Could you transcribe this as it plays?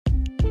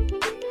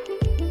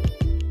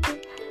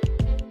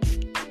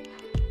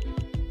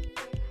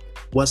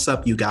What's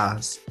up, you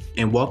guys,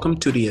 and welcome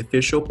to the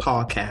official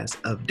podcast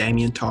of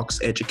Damien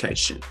Talks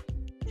Education.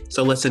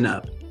 So listen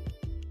up.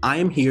 I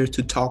am here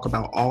to talk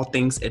about all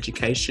things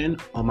education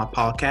on my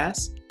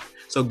podcast.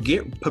 So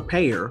get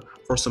prepared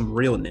for some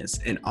realness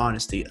and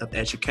honesty of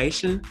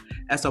education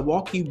as I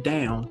walk you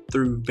down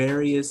through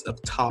various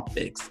of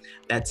topics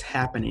that's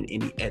happening in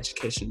the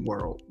education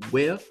world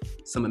with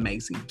some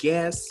amazing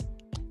guests,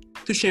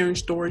 to sharing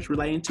stories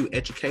relating to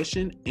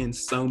education and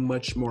so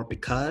much more,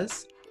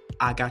 because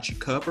I got you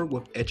covered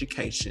with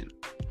education.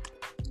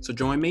 So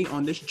join me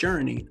on this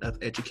journey of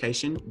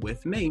education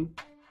with me.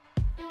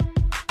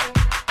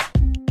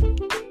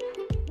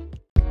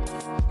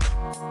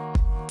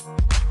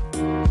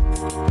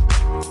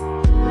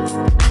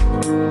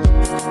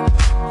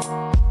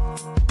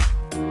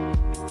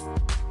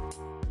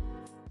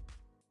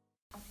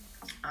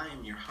 I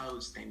am your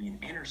host, Damien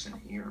Anderson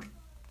here.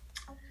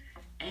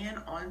 And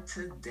on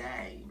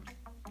today,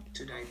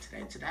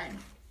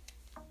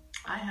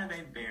 I have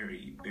a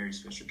very, very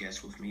special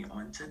guest with me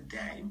on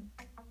today.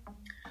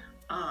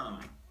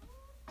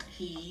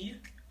 He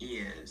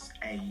is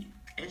a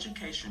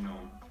educational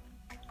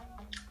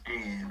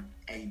and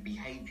a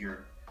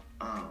behavior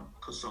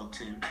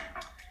consultant,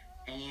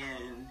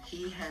 and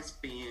he has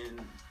been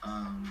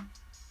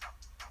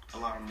a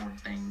lot of more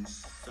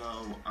things. So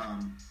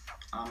I'm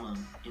gonna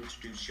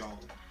introduce y'all.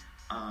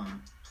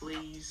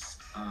 Please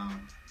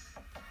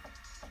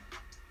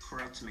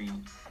correct me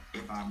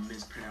if I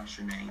mispronounce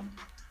your name.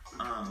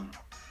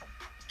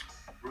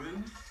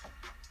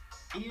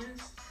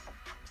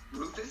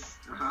 Rufus.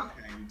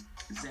 Okay.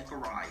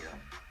 Zechariah.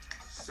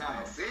 So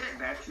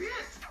That's it.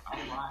 All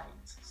right.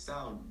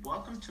 So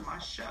welcome to my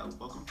show.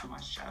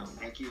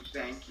 Thank you.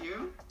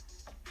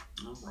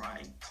 All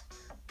right.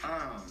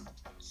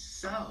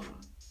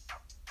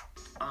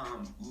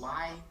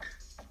 Like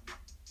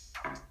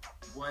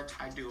what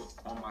I do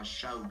on my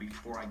show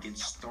before I get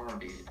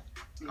started,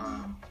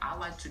 I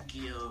like to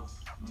give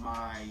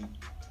my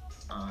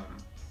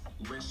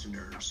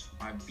listeners,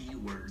 my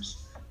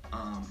viewers,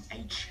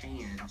 a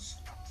chance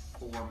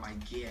for my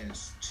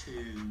guests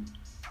to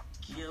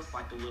give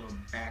like a little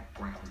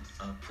background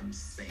of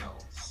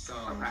themselves. So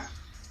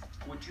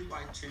would you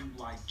like to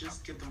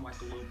just give them like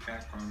a little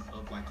background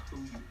of like who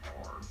you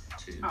are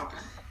too? Okay.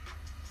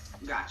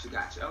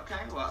 Gotcha. Okay.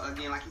 Well,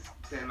 again, like you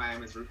said, my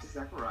name is Rufus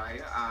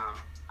Zechariah.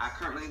 I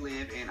currently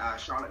live in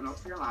Charlotte,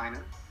 North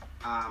Carolina.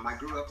 I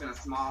grew up in a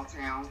small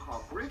town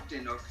called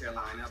Grifton, North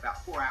Carolina,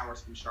 about 4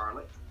 hours from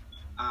Charlotte.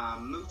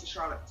 Moved to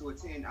Charlotte to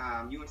attend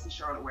UNC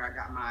Charlotte, where I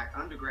got my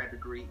undergrad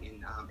degree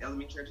in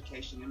elementary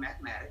education and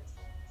mathematics.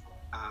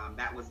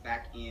 That was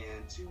back in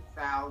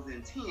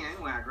 2010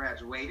 when I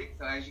graduated.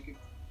 So as you can,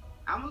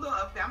 I'm a little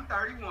up there. I'm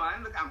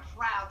 31. Look, I'm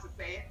proud to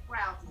say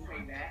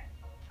that.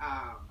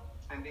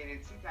 And then in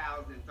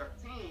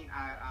 2013,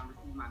 I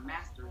received my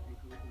master's in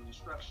curriculum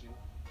instruction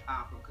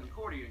from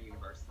Concordia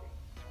University.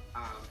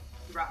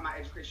 Throughout my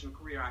educational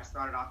career, I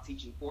started off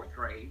teaching fourth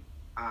grade.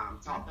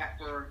 Taught that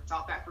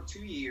for 2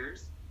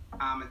 years,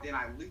 and then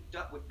I looped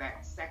up with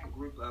that second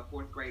group of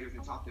fourth graders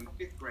and taught them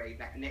fifth grade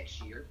that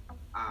next year.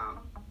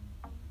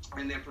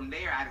 And then from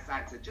there, I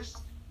decided to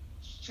just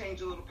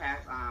change a little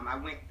path. I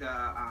went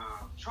the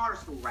charter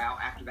school route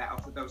after that,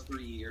 up to those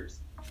 3 years.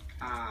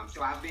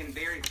 So I've been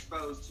very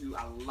exposed to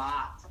a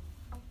lot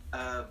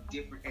of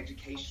different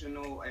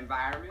educational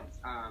environments.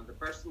 The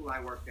first school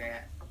I worked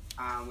at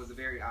was a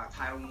very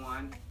Title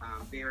I,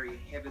 very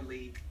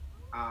heavily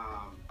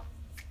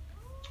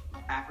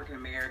African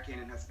American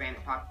and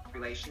Hispanic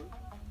population.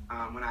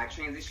 When I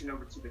transitioned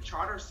over to the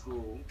charter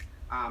school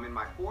in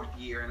my fourth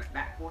year, and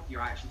that fourth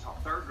year I actually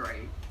taught third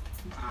grade,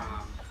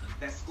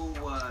 that school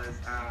was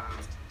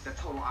the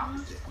total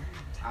opposite.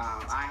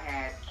 I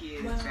had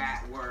kids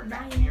that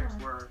parents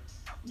were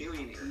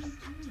millionaires.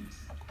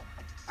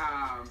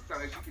 So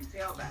as you can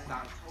tell, that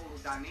the total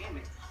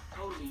dynamics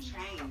totally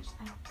changed,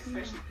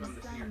 especially from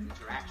the parent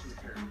interaction, the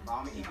parent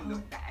involvement, even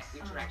the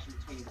interaction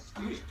between the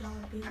students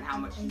and how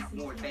much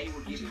more they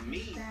were giving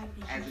me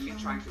as me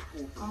trying to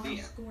pull from them.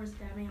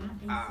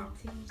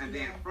 And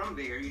then from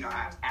there,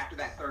 after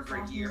that third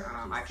grade year,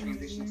 I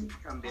transitioned to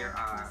become their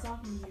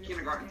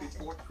kindergarten through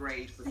fourth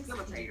grade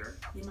facilitator.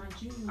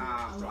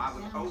 So I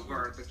was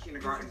over the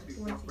kindergarten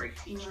through fourth grade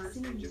teachers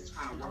and just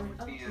kind of work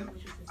with them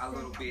a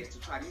little bit to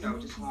try to,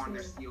 just hone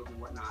their skills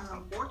and whatnot.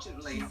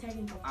 Unfortunately,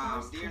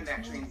 during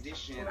that transition,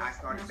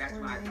 that's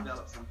when I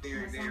developed some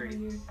very,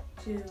 very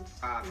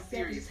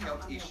serious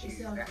health issues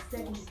that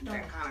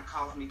kind of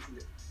caused me to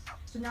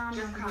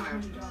just kind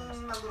of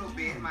a little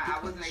bit. I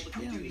wasn't able to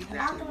do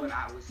exactly what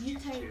I was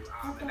used to,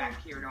 and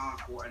that carried on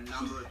for a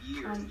number of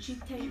years,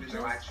 even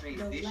though I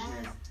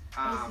transitioned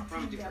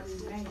from different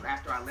schools. So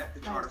after I left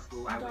the charter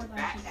school, I went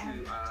back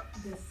to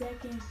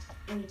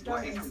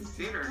what is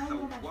considered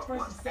what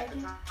at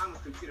the time was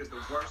considered the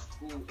worst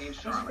school in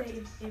Charlotte.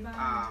 It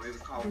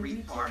was called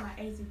Reed Park.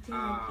 And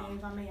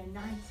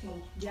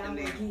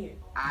then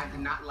I did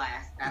not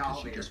last at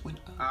all there. The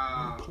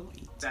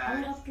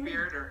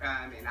spirit,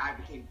 and I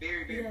became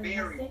very sick,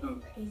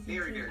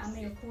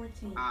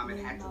 and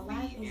had to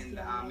leave in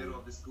the middle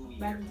of the school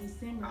year.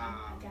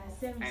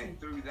 And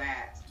through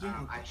that,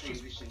 I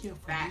transitioned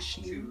back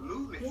to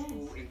movement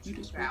school in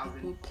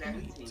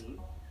 2017.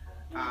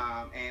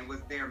 And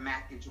was their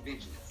math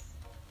interventionist.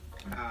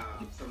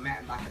 So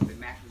math, like I said,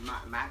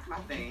 math's my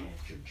thing.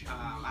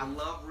 I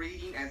love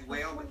reading as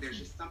well, but there's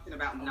just something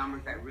about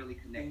numbers that really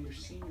connect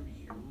with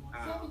me.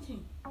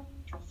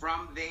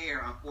 From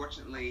there,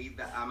 unfortunately,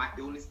 my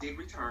illness did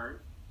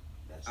return.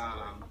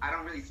 I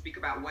don't really speak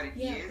about what it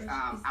is.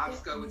 I'll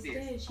just go with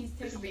this.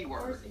 The C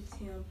word.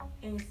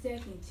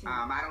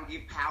 I don't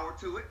give power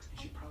to it.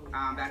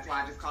 That's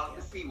why I just call it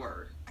the C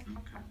word.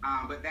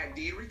 But that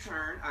did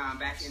return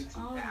back in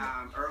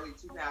early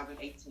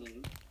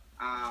 2018.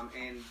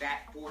 And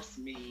that forced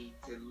me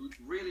to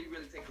really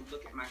take a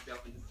look at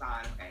myself and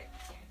decide, okay,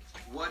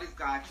 what is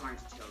God trying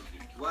to tell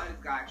you? What is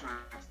God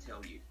trying to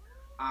tell you?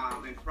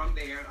 And from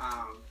there,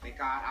 thank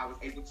God I was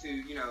able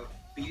to,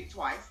 beat it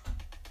twice.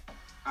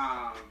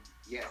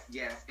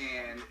 Yes.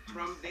 And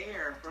from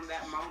there, from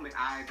that moment,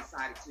 I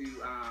decided to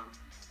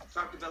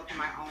start developing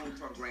my own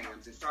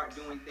programs and start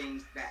doing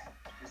things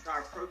and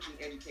start approaching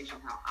education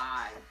how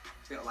I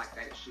felt like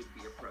that it should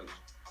be approached.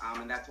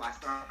 And that's why I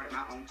started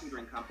my own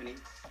tutoring company,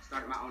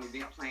 started my own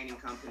event planning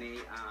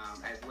company,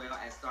 as well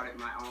as started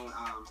my own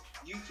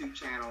YouTube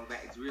channel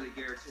that is really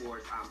geared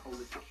towards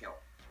holistic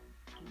health.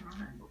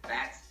 Right.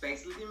 That's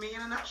basically me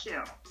in a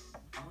nutshell.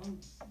 All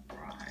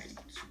right.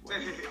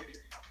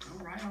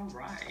 All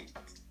right.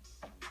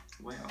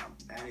 Well,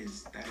 that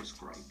is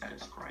great. That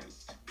is great.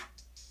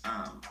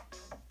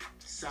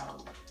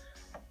 So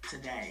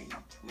today,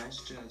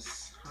 let's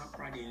just hop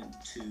right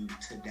into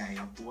today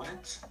of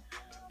what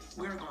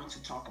we're going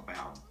to talk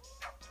about.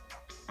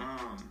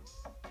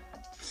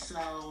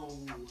 So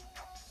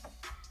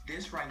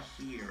this right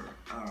here,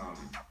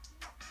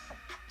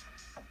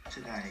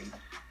 today,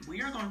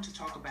 we are going to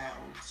talk about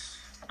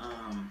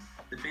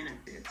the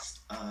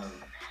benefits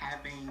of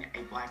having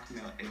a black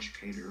male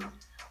educator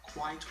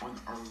quite on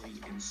early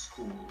in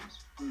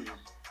schools.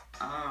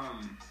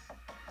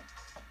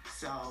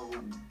 So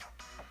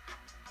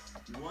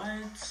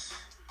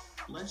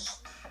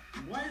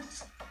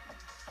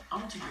I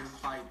want to hear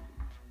quite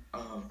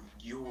of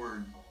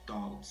your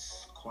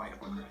thoughts quite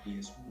on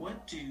this. I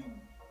want to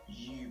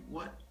hear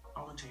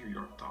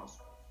your thoughts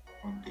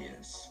on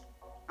this.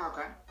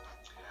 Okay.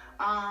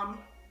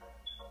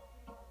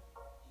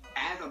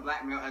 As a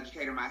black male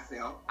educator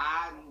myself,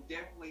 I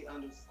definitely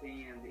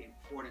understand the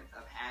importance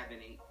of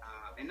having,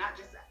 and not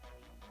just that.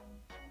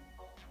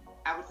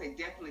 I would say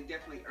definitely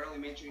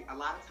elementary. A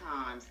lot of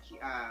times,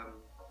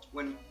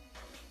 when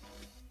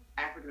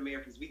African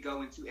Americans, we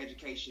go into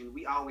education,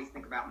 we always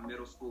think about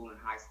middle school and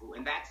high school,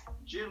 and that's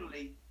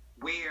generally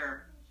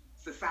where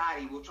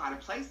society will try to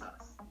place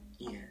us.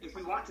 Yeah. If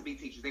we want to be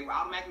teachers, they will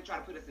automatically try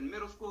to put us in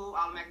middle school,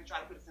 automatically try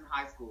to put us in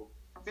high school,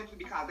 simply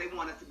because they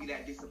want us to be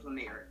that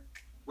disciplinarian.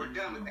 We're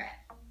done with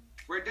that.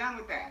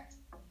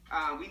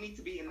 We need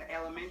to be in the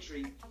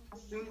elementary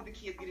as soon as the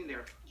kids get in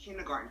there.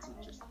 Kindergarten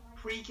teachers,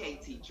 pre-K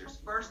teachers,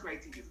 first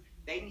grade teachers,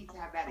 they need to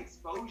have that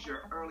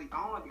exposure early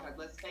on, because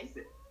let's face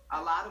it,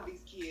 a lot of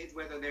these kids,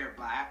 whether they're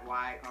black,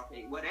 white,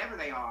 Caucasian, whatever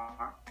they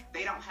are,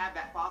 they don't have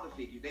that father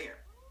figure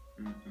there.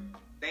 Mm-hmm.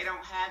 They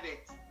don't have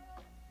it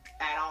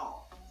at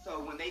all.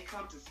 So when they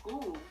come to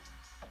school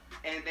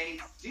and they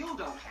still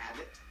don't have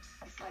it,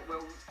 it's like,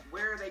 well,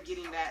 where are they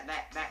getting that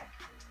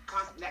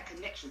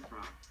connection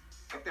from?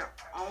 If they're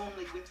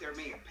only with their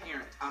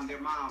parent, their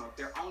mom, or if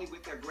they're only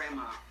with their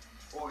grandma,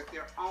 or if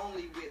they're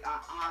only with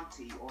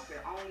auntie, or if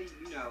they're only,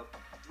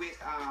 with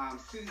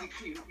Susie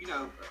Q, you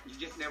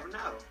just never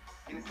know.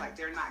 And it's like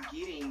they're not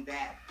getting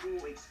that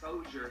full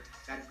exposure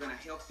that is going to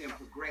help them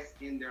progress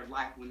in their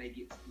life when they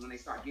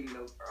start getting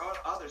those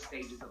other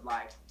stages of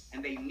life,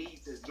 and they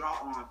need to draw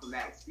on from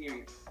that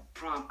experience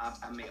from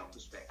a male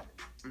perspective.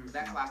 Mm-hmm. So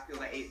that's why I feel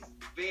that it's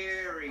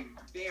very,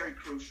 very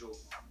crucial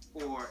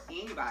for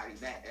anybody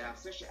that,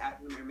 especially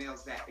African American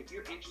males, that if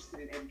you're interested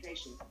in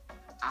education,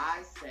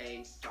 I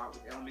say start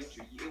with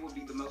elementary. It will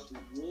be the most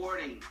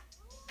rewarding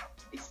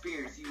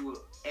experience you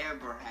will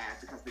ever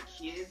have, because the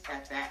kids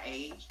at that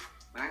age,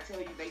 when I tell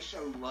you they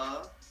show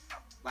love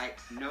like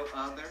no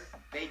other,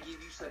 they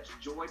give you such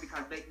joy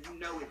because it's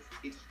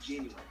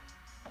genuine.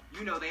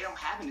 They don't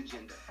have an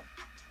agenda.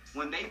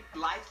 When they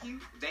like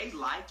you, they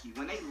like you.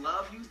 When they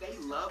love you, they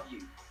love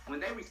you. When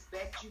they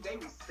respect you, they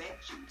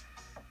respect you.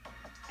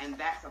 And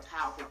that's a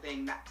powerful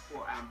thing not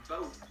for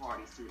both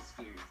parties to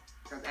experience.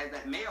 Because as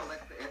that male,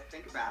 let's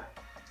think about it.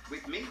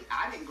 With me,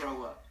 I didn't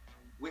grow up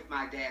with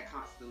my dad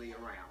constantly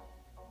around.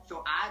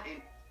 So I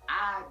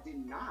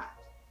did not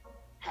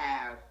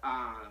have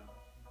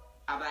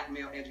a black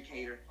male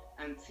educator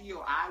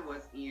until I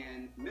was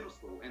in middle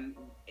school. And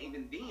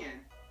even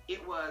then,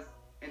 it was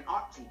an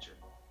art teacher.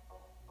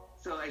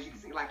 So as you can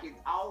see, like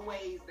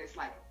it's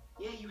like,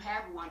 yeah, you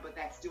have one, but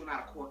that's still not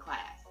a core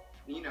class.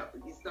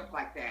 It's stuff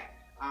like that.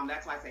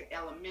 That's why I say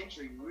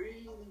elementary,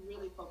 really,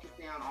 really focus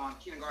down on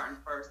kindergarten,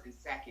 first and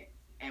second,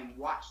 and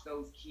watch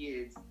those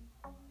kids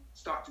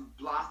start to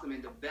blossom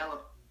and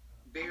develop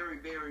very,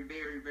 very,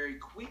 very, very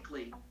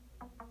quickly.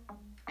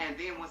 And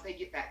then once they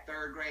get that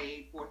third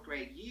grade, fourth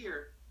grade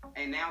year,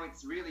 and now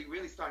it's really,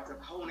 really starting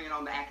to hone in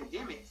on the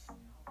academics,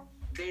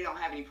 they don't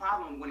have any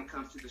problem when it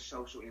comes to the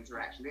social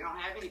interaction. They don't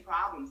have any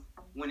problems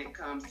when it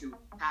comes to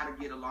how to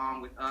get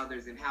along with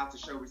others and how to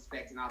show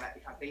respect and all that,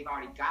 because they've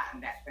already gotten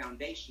that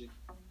foundation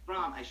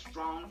from a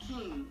strong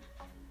king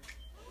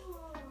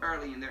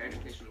early in their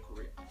educational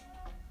career.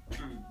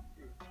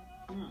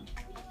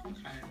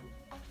 Okay.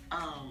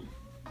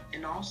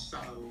 And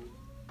also,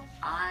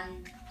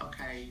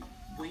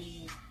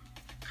 we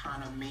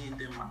kind of, me and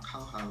them, my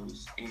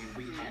co-hosts, and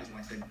we had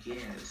like a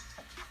guest.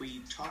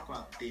 We talk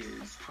about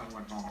this kind of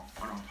like on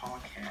our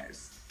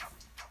podcast.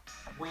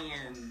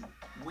 When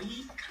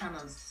we kind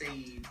of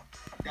see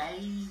they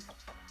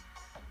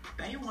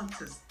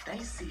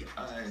see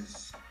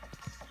us,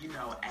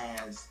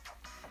 as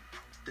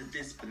the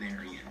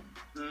disciplinarian.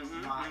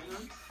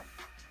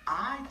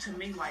 I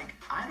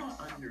don't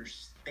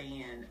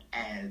understand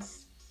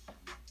as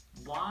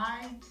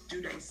why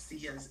do they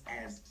see us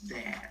as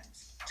that?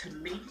 To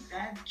me,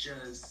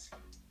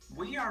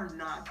 we are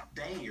not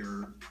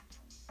there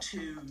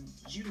to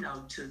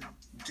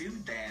do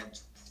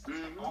that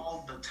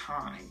all the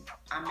time.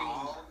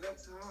 All the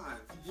time.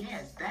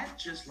 Yes, that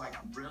just like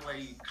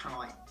really kind of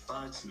like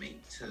bugs me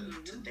to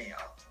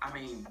death.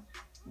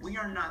 We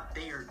are not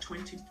there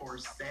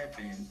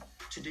 24/7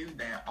 to do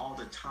that all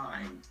the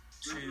time.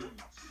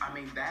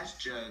 That's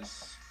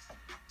just,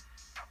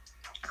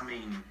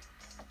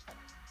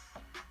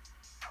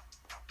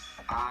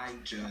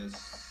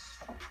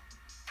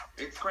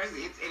 it's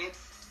crazy.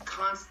 It's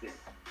constant.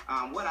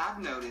 What I've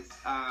noticed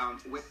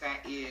with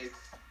that is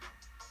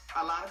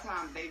a lot of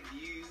times they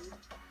view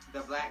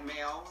the black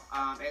male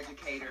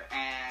educator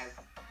as,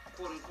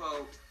 quote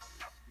unquote,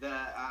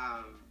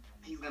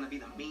 he's gonna be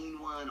the mean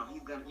one, or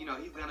he's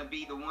gonna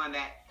be the one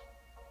that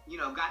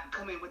got to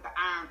come in with the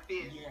iron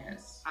fist,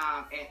 yes,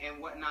 and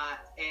whatnot,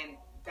 and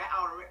that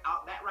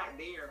right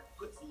there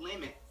puts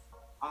limits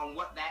on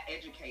what that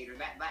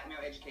black male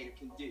educator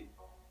can do,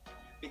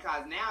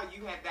 because now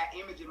you have that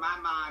image in my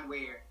mind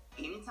where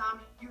anytime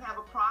you have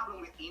a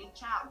problem with any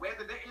child,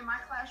 whether they're in my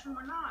classroom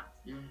or not,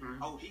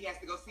 oh, he has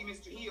to go see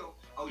Mr. Hill.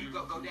 Oh, you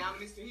go down to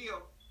Mr.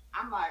 Hill.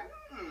 I'm like,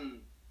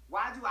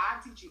 why do I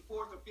teach in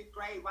 4th or 5th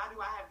grade? Why do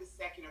I have this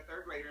 2nd or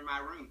 3rd grader in my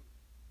room?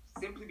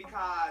 Simply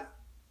because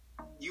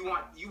you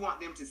want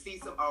them to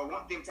see or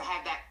want them to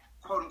have that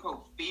quote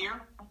unquote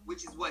fear,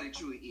 which is what it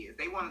truly is.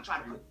 They want to try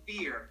to put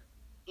fear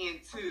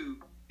into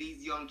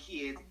these young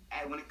kids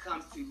when it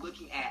comes to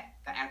looking at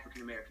the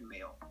African American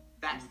male.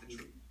 That's the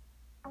truth.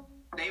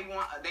 They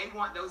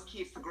want those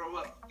kids to grow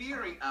up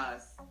fearing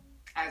us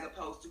as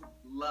opposed to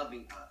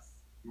loving us.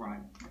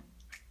 Right.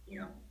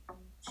 Yeah.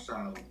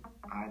 So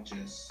I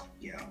just,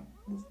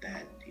 with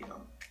that,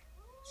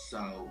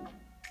 so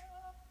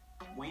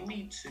we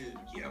need to,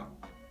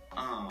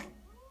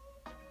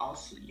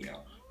 also,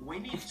 we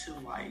need to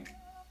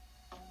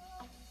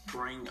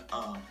bring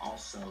up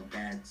also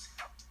that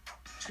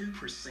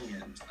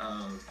 2%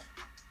 of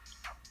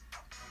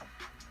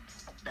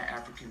the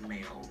African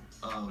male,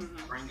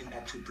 bringing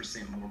that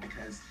 2% more,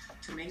 because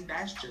to me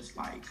that's just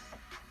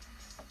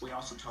we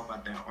also talk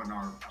about that on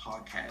our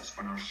podcast,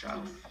 on our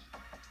show.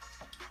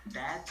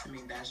 That to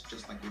me, that's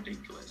just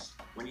ridiculous.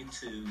 We need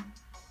to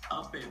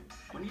up it.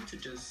 We need to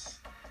just.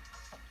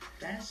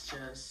 That's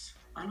just.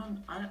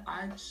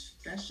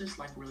 That's just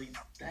really.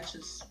 That's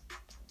just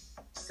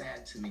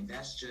sad to me.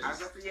 That's just.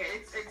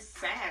 It's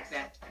sad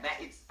that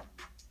it's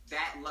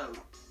that low.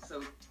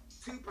 So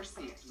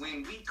 2%,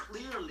 when we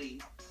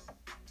clearly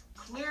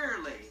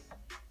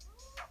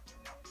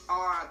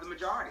are the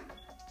majority.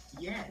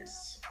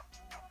 Yes.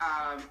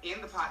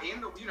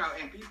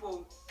 And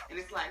people, and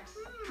it's like,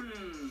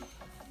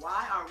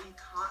 why are we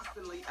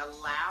constantly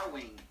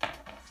allowing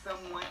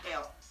someone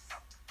else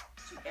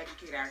to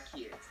educate our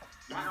kids?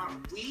 Why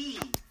aren't we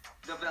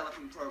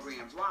developing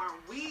programs? Why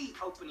aren't we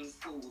opening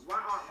schools?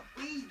 Why aren't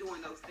we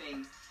doing those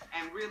things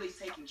and really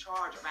taking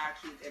charge of our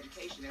kids'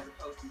 education as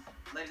opposed to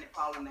letting it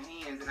fall in the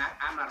hands, and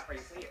I'm not afraid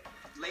to say it,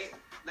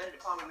 letting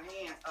it fall in the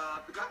hands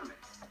of the government?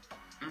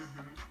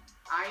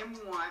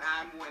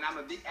 I'm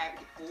a big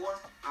advocate for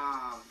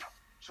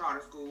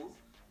charter schools,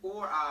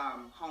 for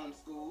home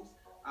schools,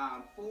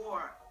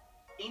 for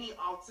any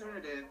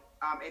alternative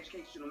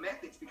educational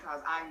methods,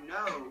 because I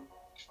know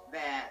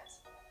that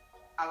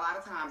a lot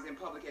of times in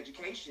public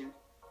education,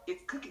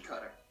 it's cookie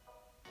cutter.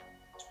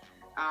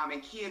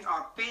 And kids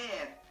are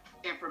fed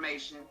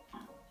information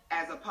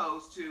as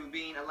opposed to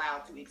being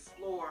allowed to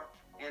explore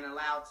and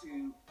allowed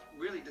to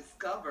really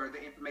discover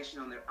the information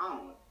on their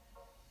own.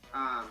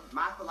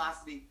 My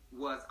philosophy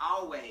was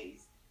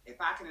always, if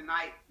I can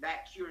ignite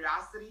that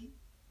curiosity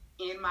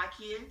in my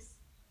kids,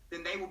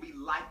 then they will be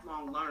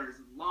lifelong learners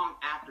long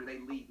after they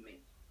leave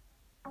me.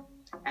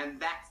 And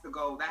that's the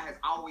goal. That has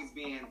always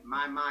been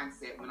my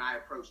mindset when I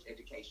approached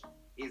education.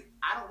 Is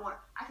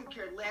I could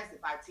care less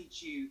if I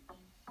teach you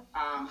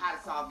how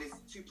to solve this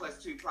 2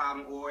 plus 2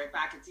 problem, or if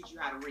I can teach you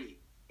how to read.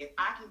 If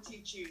I can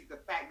teach you the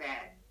fact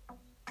that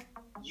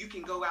you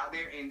can go out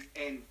there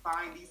and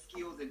find these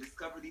skills and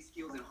discover these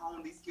skills and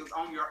hone these skills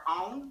on your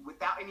own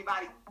without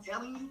anybody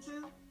telling you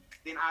to,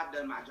 then I've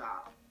done my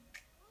job.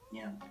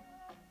 Yeah.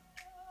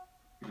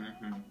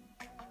 Mm-hmm.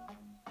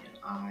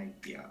 I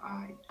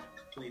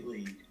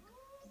completely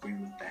agree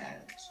with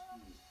that.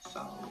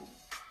 So,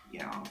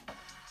 yeah.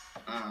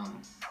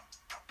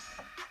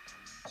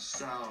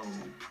 So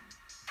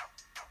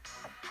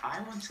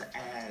I want to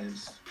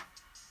ask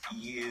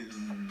you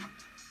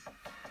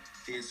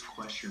this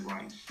question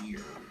right here.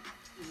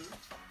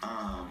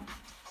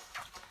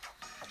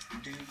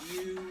 Do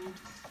you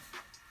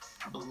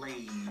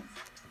believe,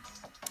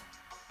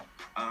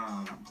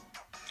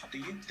 do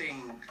you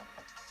think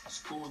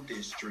school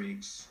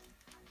districts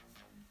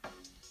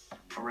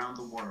around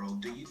the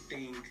world, do you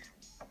think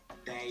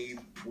they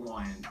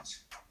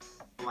want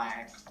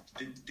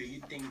do you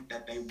think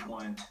that they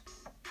want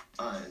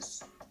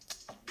us,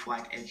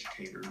 Black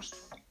educators,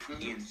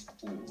 in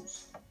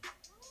schools?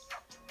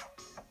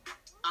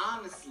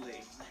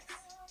 Honestly,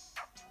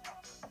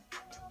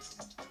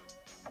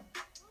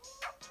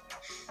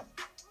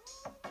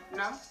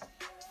 no.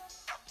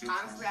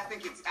 Honestly, I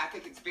think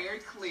it's very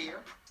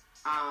clear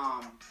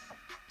of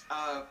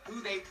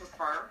who they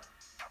prefer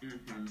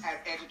as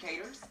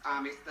educators.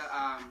 It's the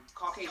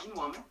Caucasian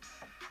woman.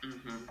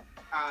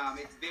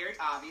 It's very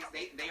obvious.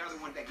 They are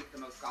the ones that get the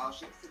most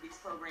scholarships to these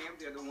programs.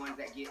 They're the ones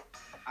that get,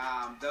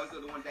 those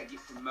are the ones that get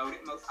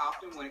promoted most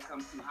often when it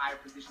comes to higher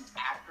positions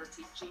after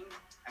teaching,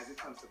 as it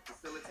comes to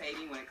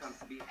facilitating, when it comes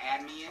to being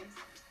admins.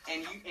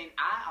 And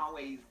I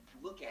always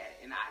look at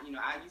it, and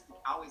I used to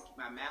always keep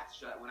my mouth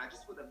shut when I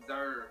just would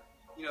observe,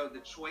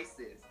 the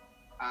choices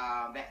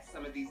that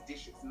some of these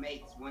districts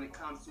make when it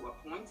comes to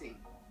appointing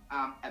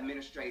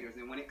administrators,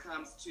 and when it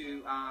comes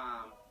to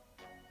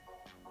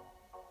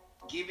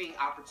giving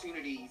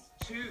opportunities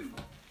to,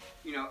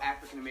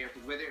 African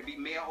Americans, whether it be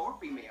male or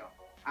female.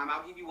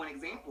 I'll give you one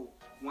example.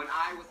 When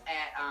I was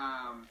at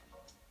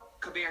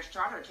Cabarrus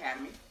Charter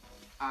Academy,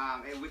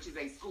 which is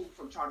a school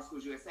from Charter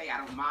Schools USA, I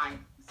don't mind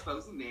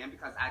exposing them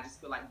because I just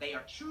feel like they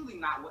are truly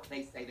not what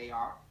they say they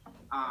are.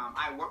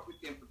 I worked with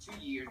them for 2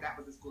 years. That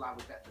was the school I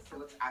was at.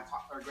 I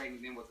taught third grade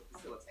and then was a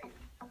facilitator.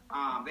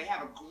 They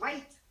have a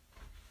great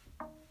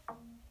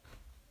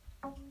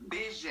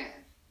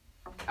vision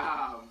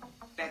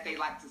that they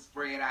like to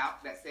spread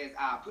out that says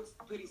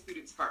putting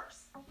students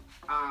first.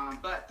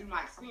 But through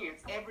my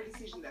experience, every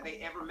decision that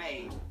they ever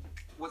made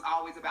was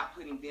always about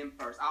putting them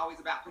first, always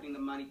about putting the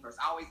money first,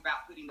 always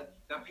about putting the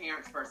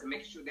parents first and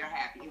making sure they're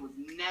happy. It was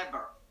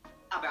never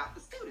about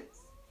the students.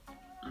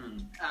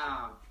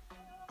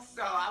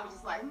 So I was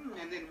just like,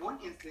 And then one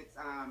instance,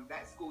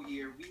 that school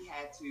year, we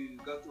had to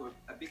go through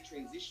a big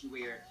transition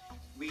where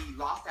we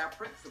lost our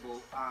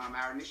principal,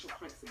 our initial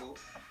principal,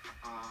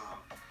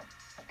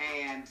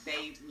 and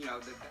they,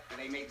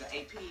 they made the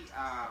AP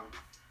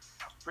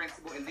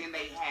principal, and then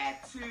they had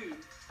 2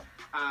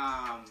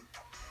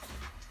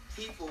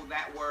 people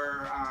that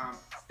were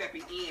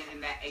stepping in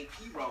that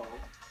AP role.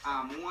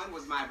 One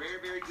was my very,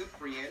 very good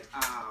friend.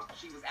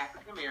 She was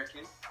African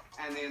American,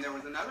 and then there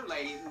was another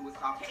lady who was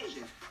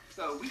Caucasian.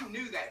 So we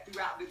knew that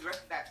throughout the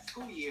rest of that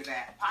school year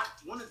that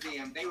one of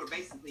them, they were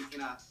basically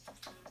in a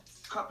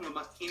couple of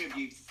months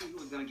interview to see who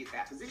was going to get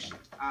that position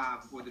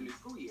for the new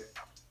school year.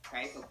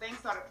 Okay, so things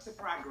started to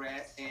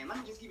progress, and let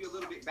me just give you a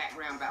little bit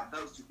background about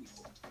those 2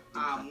 people.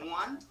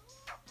 One,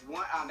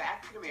 the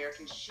African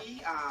American,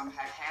 she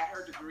had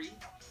her degree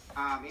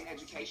in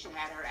education,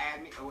 had her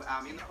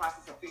admin, in the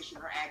process of finishing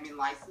her admin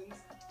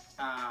license,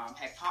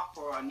 had taught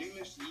for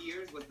numerous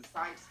years, was the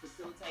science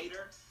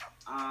facilitator,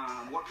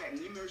 worked at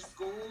numerous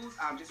schools,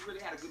 just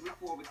really had a good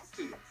rapport with the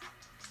students.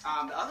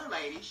 The other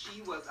lady,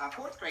 she was a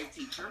 4th grade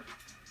teacher.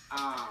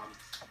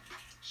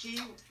 She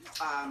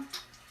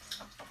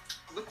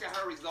looked at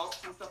her results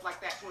and stuff like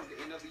that towards the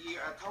end of the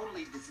year,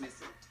 totally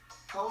dismissive.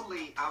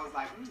 Totally, I was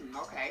like,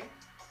 okay.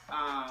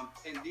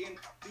 And then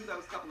through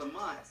those couple of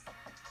months,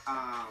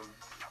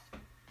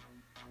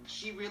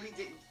 she really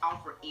didn't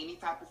offer any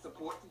type of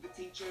support to the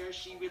teacher.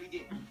 She really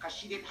didn't, because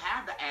she didn't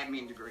have the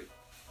admin degree.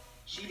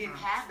 She didn't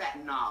have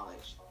that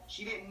knowledge.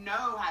 She didn't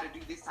know how to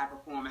do this type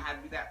of form and how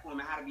to do that form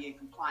and how to be in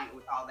compliant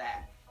with all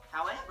that.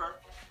 However,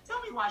 tell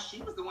me why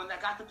she was the one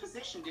that got the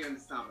position during the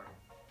summer.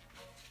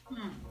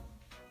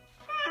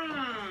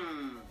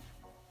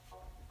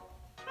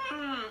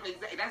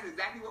 That's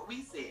exactly what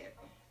we said.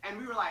 And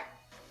we were like,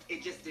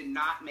 it just did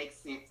not make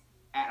sense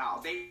at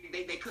all.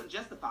 They couldn't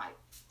justify it.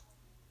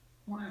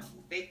 Wow.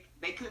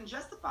 They couldn't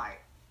justify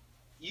it.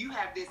 You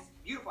have this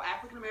beautiful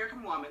African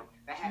American woman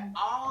that had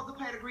all the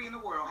pedigree in the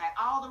world, had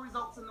all the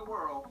results in the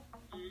world,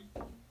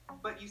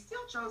 but you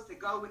still chose to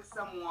go with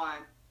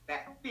someone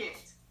that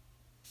fit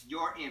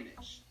your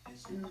image.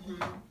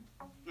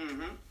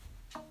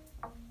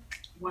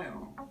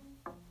 Well,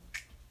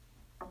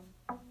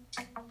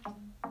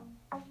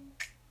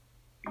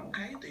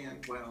 okay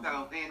well.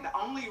 So, and the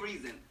only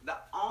reason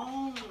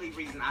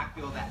I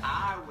feel that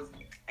I was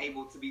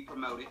able to be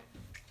promoted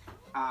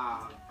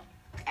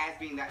as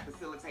being that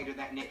facilitator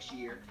that next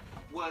year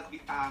was as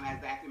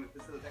the academic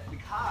facilitator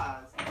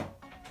because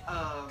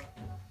of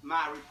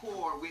my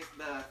rapport with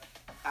the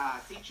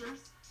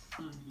teachers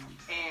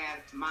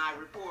and my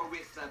rapport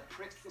with the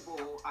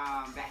principal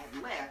that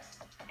had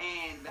left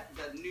and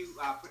the new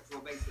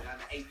principal, basically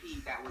the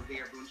AP that was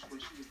there when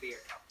she was there.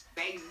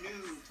 They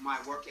knew my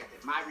work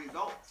ethic. My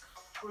results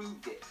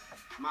proved it.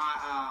 My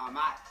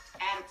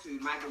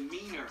attitude, my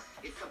demeanor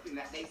is something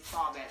that they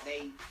saw that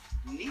they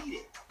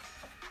needed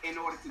in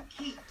order to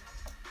keep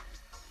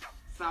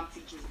some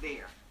teachers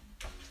there.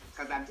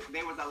 Because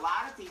there was a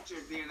lot of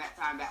teachers during that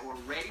time that were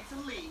ready to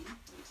leave.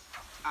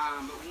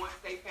 But once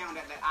they found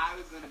out that I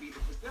was going to be the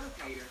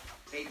facilitator,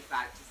 they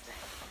decided to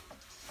stay.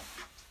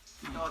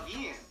 So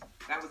again,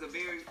 that was a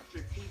very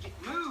strategic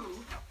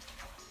move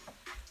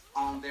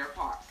on their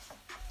part.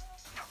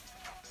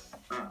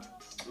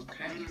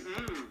 Okay.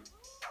 Mm-hmm.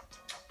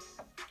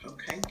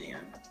 Okay,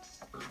 then.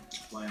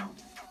 Well.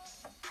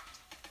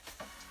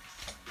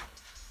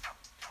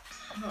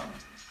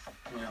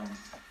 Well.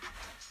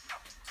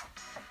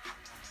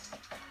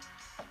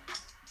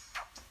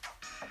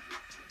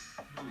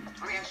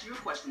 Let me ask you a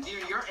question.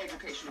 During your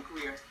educational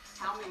career,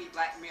 how many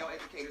black male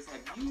educators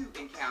have you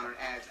encountered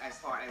as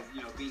far as,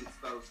 being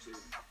exposed to?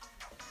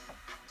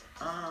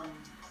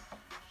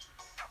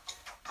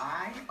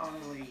 I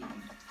only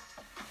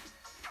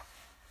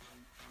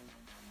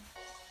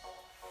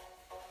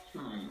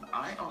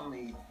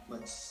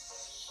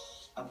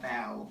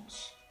about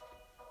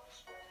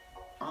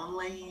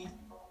only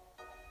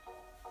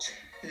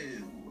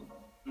two.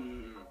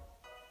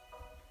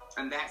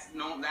 And that's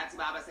normal. That's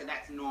why I say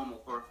that's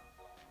normal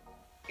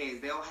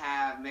is they'll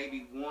have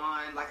maybe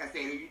one, like I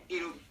said,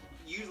 it'll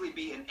usually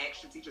be an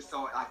extra teacher,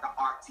 so like the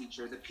art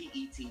teacher, the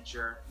PE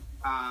teacher,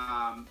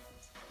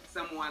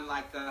 someone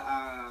like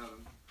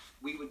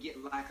we would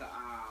get like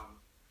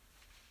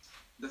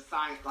the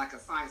science, like a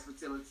science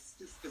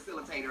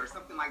facilitator or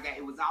something like that.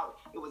 It was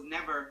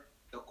never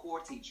the core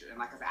teacher. And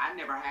like I said, I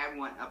never had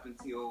one up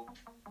until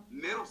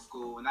middle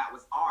school, and that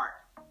was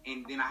art.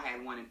 And then I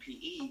had one in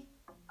PE.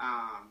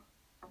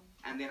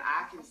 And then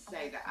I can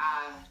say that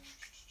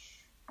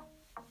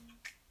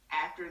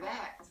after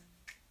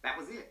that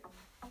was it.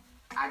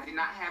 I did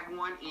not have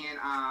one in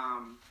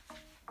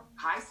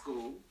high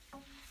school,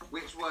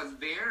 which was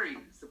very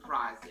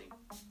surprising.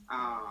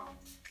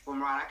 From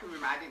what I can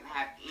remember, I didn't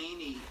have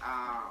any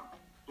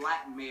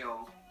black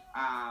male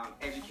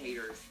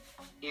educators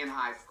in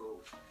high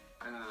school.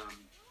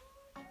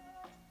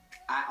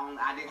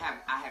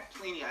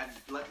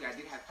 Luckily I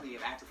did have plenty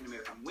of African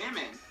American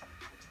women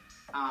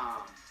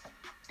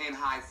in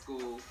high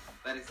school,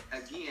 but it's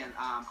again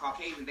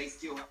Caucasian. They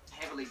still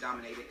heavily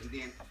dominated. And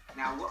then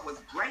now, what was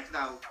great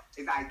though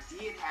is I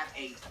did have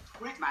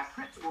my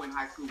principal in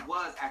high school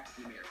was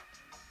African American.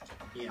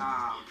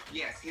 Yeah.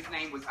 Yes, his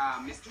name was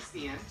Mr.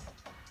 Sin.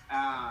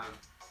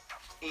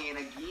 And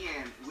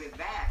again, with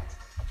that,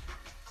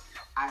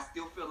 I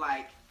still feel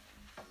like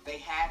they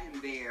had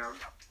him there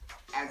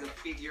as a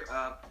figure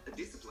of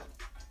discipline.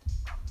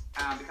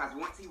 Because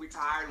once he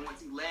retired and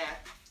once he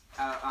left,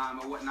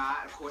 or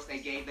whatnot, of course, they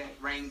gave the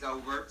reins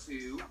over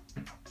to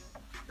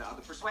the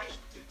other persuasion.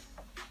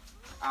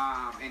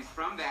 And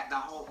from that,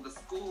 the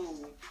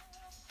school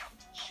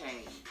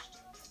changed.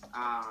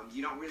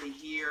 You don't really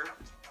hear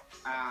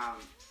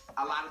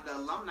a lot of the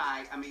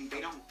alumni. I mean,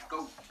 they don't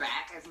go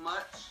back as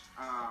much.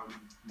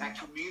 That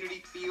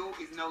community feel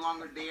is no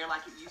longer there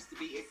like it used to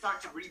be. It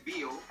started to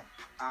rebuild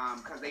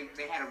because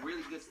they had a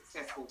really good,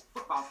 successful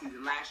football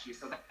season last year.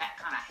 So that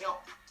kind of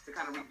helped to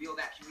kind of rebuild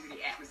that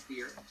community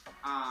atmosphere.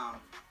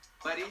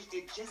 But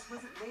it just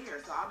wasn't there.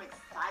 So I'm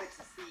excited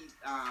to see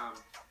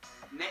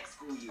next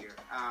school year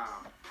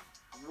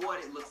what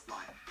it looks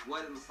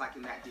like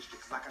in that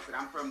district. 'Cause like I said,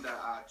 I'm from the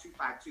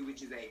 252,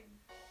 which is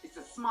it's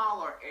a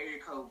smaller area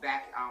code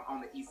back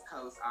on the East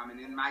Coast. And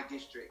in my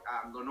district,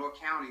 Lenore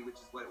County, which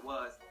is what it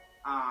was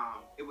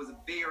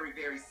very,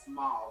 very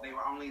small. They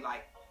were only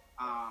like,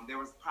 there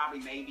was probably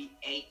maybe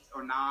 8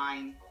 or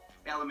 9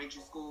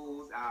 elementary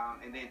schools,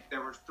 and then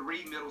there were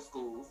 3 middle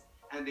schools,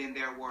 and then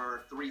there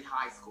were 3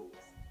 high schools.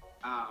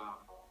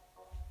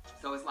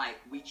 So it's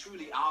like we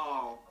truly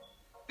all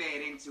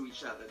fed into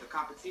each other. The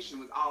competition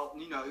was all,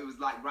 it was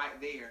like right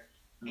there.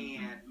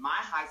 Mm-hmm. And my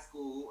high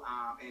school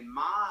and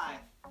my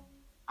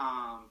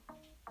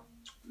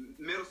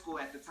middle school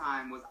at the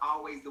time was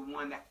always the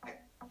one that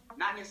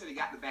not necessarily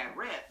got the bad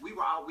rep. We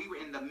were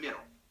in the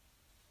middle.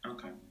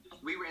 Okay.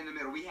 We were in the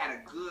middle. We had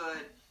a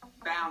good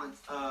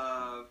balance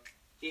of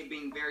it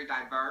being very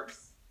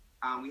diverse.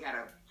 We had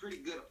a pretty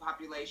good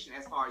population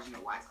as far as,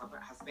 whites,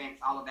 Hispanics,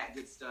 all of that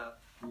good stuff.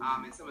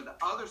 Mm-hmm. And some of the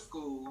other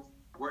schools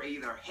were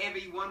either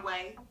heavy one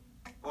way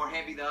or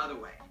heavy the other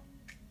way.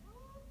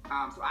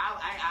 So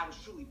I was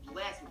truly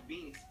blessed with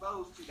being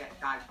exposed to that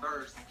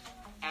diverse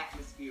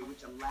atmosphere,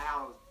 which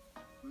allowed,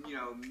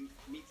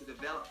 me to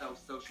develop those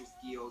social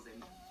skills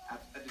and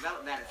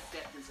develop that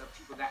acceptance of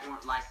people that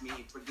weren't like me,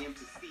 and for them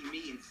to see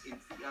me and see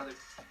others,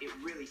 it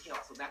really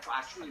helps. So that's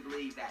why I truly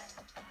believe that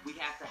we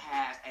have to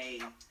have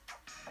a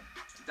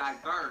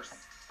diverse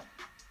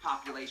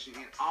population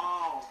in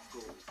all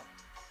schools.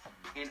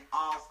 In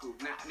all schools.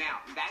 Now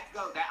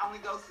that only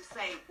goes to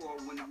say for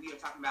when we are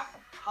talking about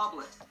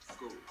public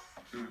schools.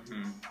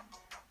 Mm-hmm.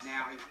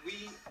 Now, if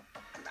we,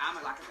 because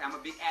I'm a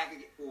big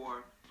advocate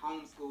for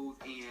homeschools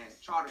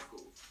and charter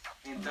schools,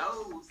 and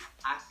those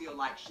I feel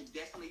like should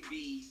definitely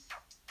be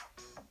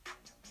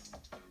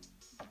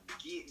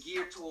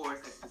geared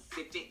towards a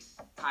specific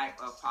type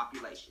of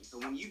population. So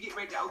when you get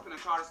ready to open a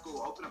charter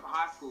school, open up a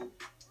high school,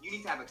 you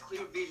need to have a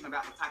clear vision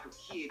about the type of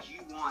kids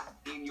you want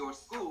in your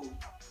school,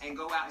 and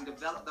go out and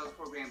develop those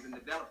programs and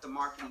develop the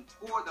marketing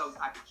for those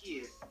type of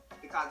kids,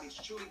 because it's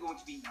truly going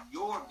to be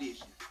your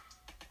vision.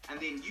 And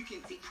then you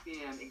can teach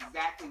them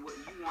exactly what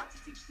you want to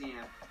teach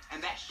them,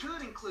 and that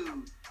should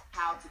include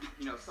how to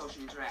do,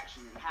 social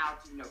interaction, and how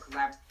to,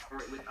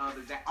 collaborate with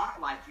others that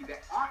aren't like you,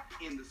 that aren't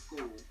in the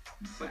school,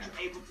 but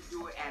you're able to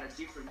do it at a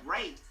different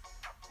rate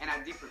and at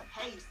a different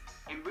pace,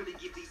 and really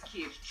give these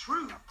kids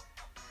truth,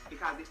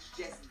 because it's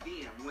just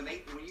them. When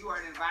you are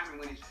in an environment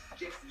when it's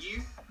just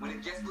you, when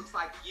it just looks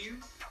like you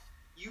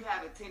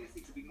have a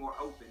tendency to be more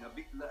open, a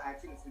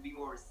tendency to be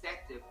more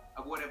receptive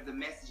of whatever the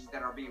messages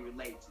that are being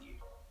relayed to you.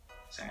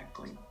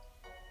 Exactly.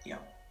 Yeah.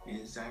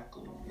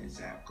 Exactly.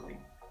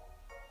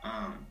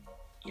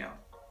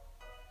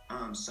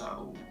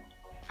 So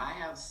I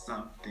have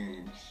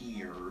something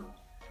here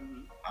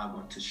I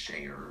want to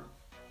share.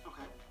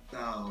 Okay.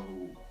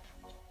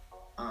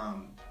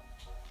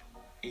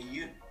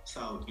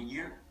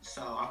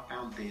 So I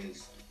found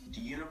this. The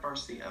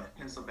University of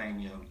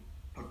Pennsylvania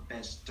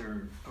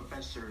Professor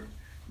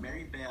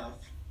Mary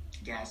Beth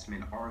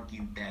Gassman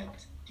argued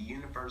that the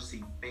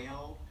university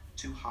failed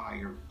to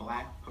hire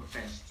Black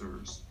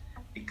professors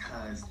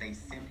because they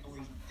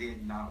simply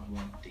did not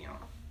want them.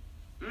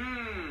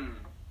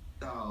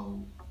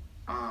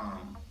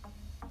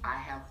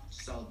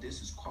 So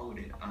this is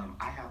quoted.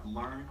 I have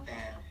learned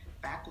that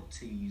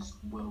faculties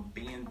will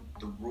bend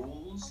the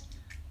rules,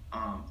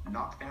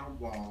 knock down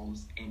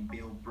walls, and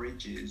build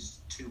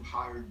bridges to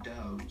hire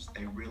those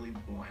they really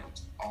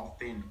want,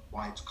 often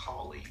white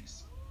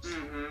colleagues.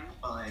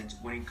 But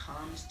when it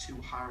comes to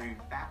hiring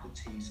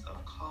faculties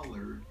of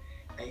color,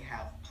 they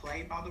have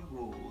played by the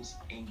rules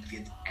and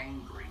get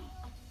angry.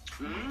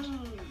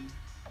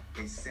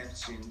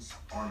 Exceptions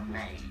are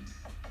made.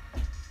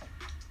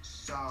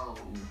 So,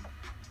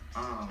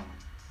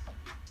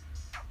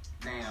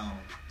 now,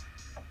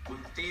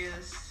 with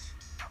this,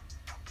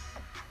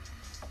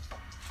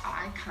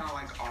 I kind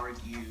of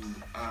argue,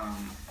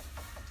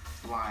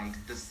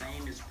 the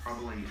same is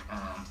probably,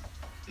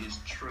 is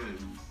true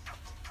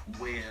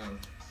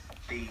with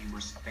the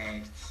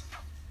respect,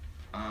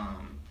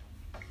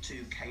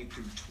 to K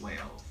through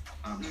 12,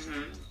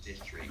 school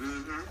districts.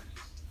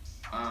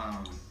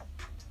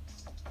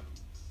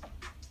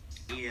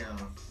 If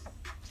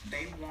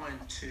they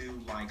want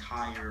to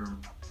hire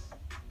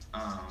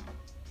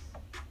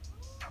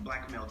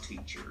Black male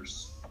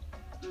teachers,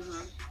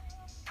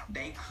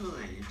 they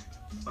could,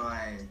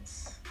 but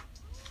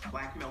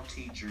Black male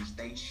teachers,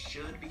 they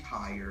should be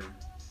hired,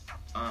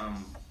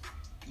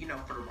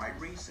 for the right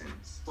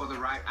reasons.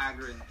 I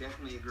agree,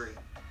 definitely agree.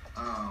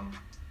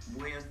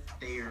 With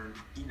their,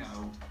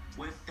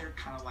 with their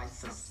kind of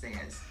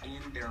success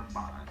in their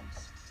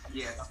minds.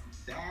 Yes.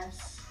 So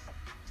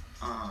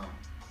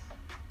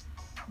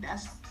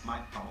that's my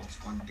thoughts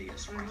on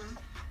this, right?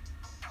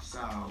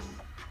 So,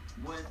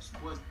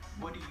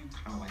 what do you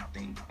kind of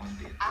think on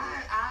this?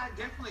 I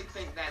definitely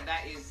think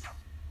that is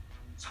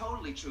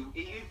totally true.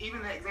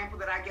 Even the example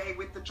that I gave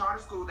with the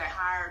charter school that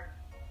hired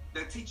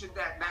the teacher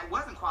that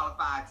wasn't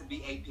qualified to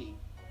be AP,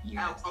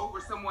 yes, over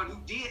someone who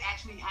did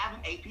actually have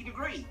an AP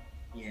degree.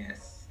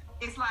 Yes.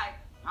 It's like,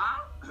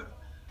 huh?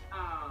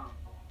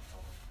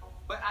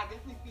 But I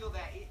definitely feel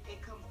that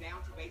it comes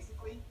down to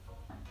basically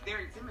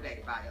they're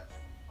intimidated by us.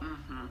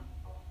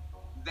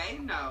 They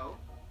know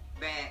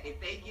that if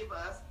they give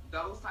us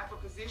those type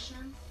of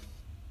positions,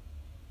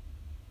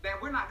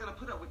 that we're not going to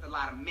put up with a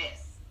lot of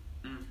mess.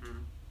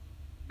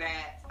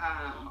 That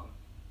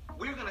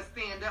we're going to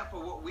stand up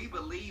for what we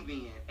believe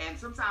in, and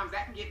sometimes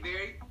that can get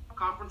very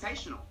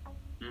confrontational.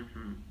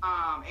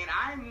 And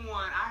I'm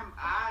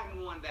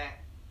one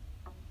that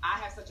I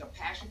have such a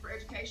passion for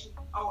education.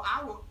 Oh,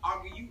 I will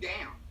argue you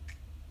down.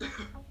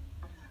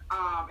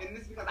 And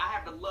this is because I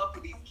have the love for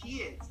these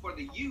kids, for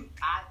the youth.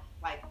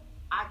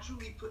 I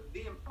truly put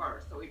them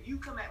first. So if you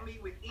come at me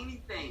with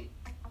anything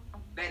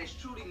that is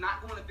truly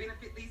not going to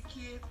benefit these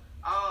kids,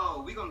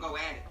 we're gonna go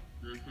at it.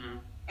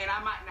 And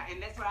I might not,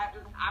 and that's what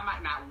I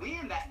might not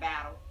win that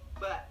battle,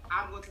 but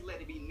I'm going to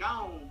let it be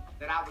known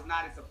that I was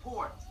not in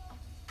support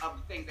of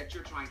the things that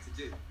you're trying to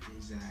do.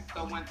 Exactly.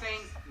 So when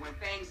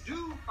things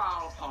do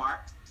fall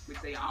apart,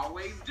 which they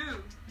always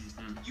do,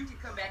 you can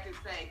come back and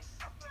say,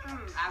 I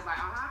was like,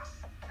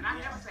 and I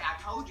never say I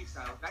told you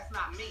so. That's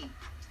not me.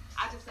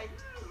 I just say,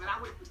 and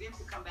I wait for them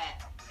to come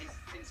back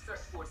and search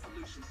for a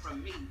solution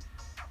from me.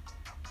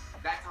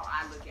 That's how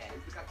I look at it.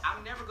 It's because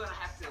I'm never going to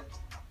have to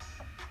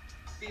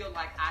feel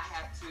like I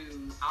have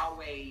to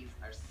always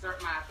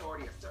assert my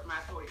authority.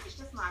 It's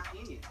just my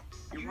opinion.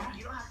 You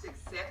don't have to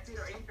accept it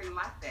or anything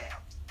like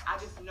that. I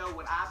just know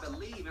what I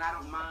believe, and I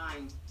don't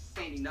mind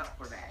standing up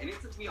for that. And it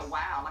took me a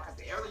while. Like I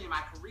said, early in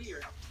my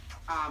career,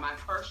 my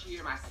first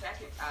year, my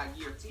second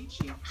year of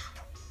teaching,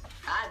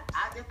 I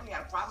definitely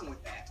had a problem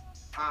with that.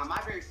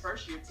 My very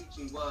first year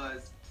teaching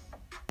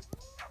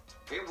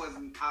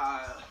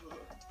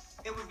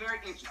it was very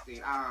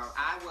interesting.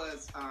 I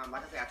was,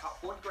 like I said, I taught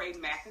fourth grade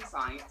math and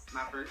science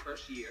my very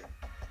first year.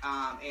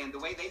 And the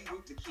way they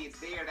grouped the kids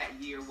there that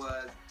year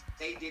was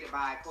they did it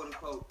by, quote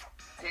unquote,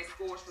 test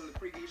scores from the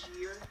previous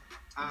year.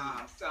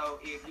 So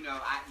if, you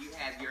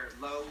had your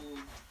lows,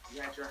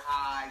 you had your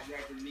highs, you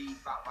had your needs,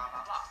 blah, blah,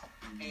 blah,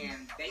 blah.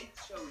 And they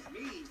chose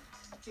me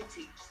to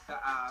teach the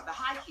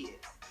high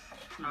kids.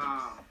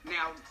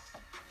 Now,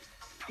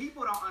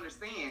 people don't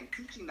understand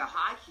teaching the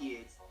high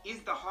kids is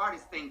the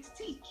hardest thing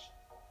to teach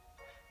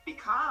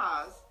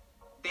because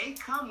they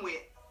come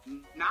with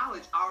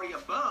knowledge already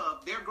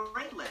above their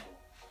grade level.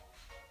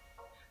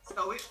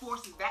 So it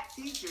forces that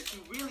teacher to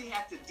really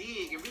have to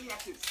dig and really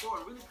have to explore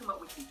and really come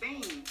up with some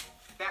things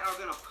that are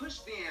going to push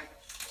them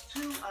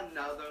to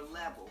another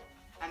level.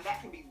 And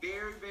that can be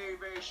very, very,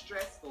 very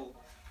stressful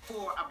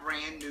for a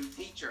brand new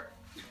teacher.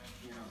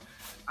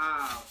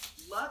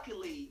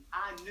 Luckily,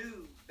 I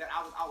knew that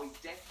I was always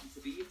destined to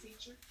be a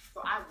teacher,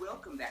 so I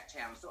welcomed that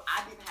challenge. So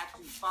I didn't have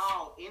to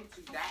fall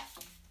into that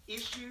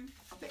issue.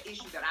 The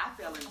issue that I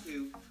fell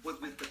into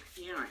was with the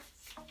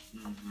parents.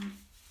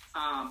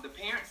 The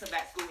parents of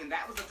that school, and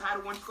that was a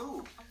Title I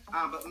school.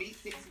 But me,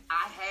 since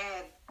I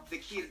had the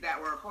kids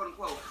that were, quote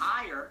unquote,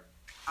 higher,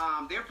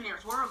 their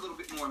parents were a little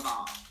bit more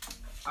involved.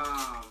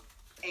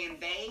 And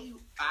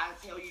I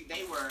tell you,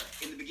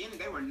 in the beginning,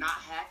 they were not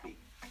happy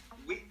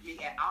with me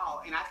at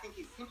all. And I think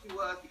it simply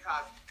was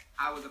because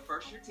I was a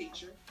first year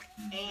teacher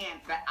and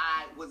that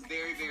I was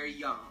very, very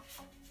young.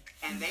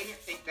 And they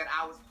didn't think that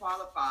I was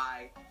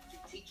qualified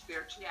to teach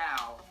their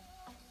child,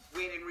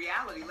 when in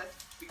reality,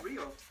 let's be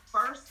real,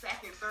 first,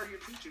 second, third year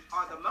teachers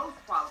are the most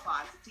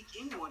qualified to teach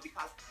anyone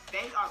because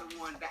they are the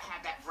ones that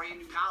have that brand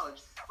new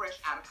knowledge fresh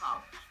out of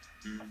college.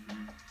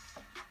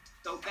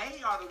 So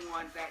they are the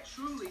ones that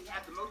truly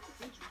have the most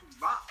potential to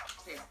rock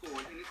test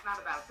scores. And it's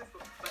not about test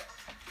scores, but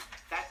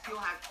that still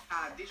has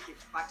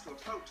districts like to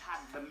approach how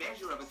the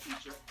measure of a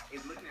teacher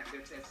is looking at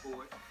their test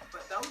scores.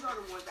 But those are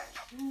the ones that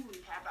truly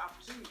have the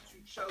opportunity to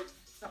show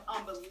some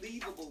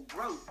unbelievable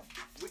growth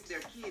with their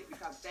kids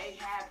because they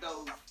have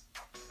those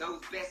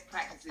best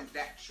practices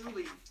that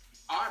truly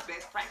are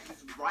best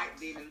practices right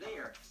then and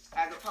there,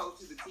 as opposed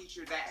to the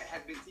teacher that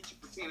has been teaching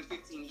for 10 or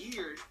 15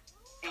 years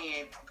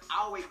and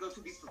always go to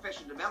these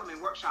professional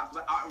development workshops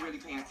but aren't really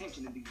paying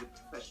attention to these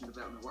professional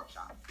development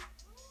workshops.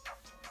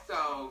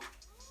 So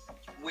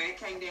when it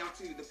came down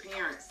to the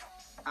parents,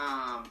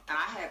 and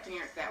I had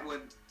parents that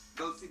would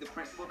go see the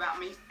principal about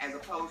me as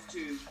opposed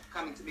to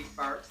coming to me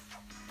first.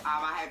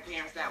 I had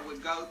parents that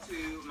would go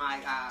to my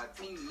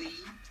team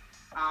lead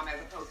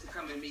as opposed to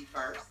coming to me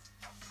first.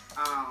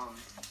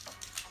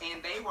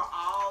 And they were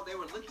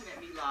looking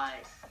at me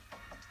like,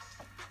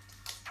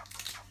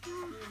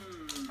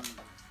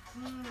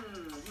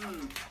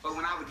 But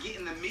when I would get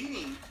in the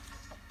meeting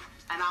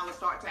and I would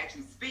start to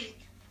actually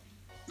speak,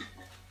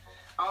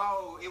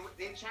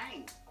 it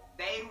changed.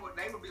 They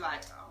would be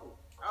like,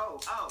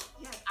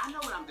 yes, I know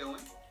what I'm doing.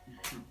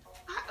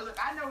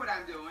 I know what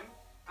I'm doing.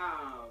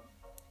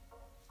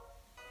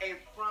 And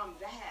from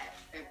that,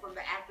 and from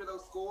after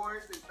those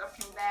scores and stuff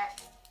came back,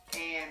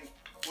 and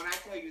when I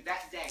tell you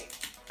that day,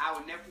 I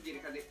will never forget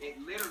it because it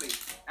literally,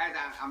 as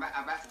I'm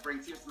about to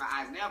bring tears to my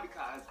eyes now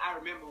because I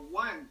remember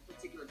one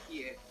particular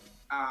kid,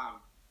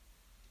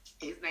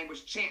 his name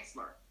was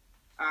Chancellor.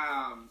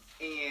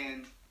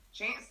 And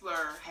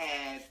Chancellor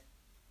had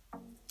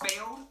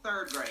failed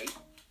third grade.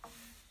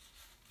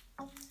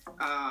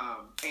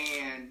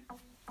 And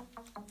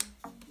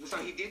so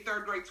he did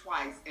third grade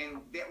twice,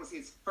 and that was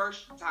his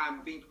first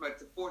time being promoted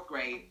to fourth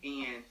grade.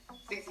 And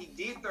since he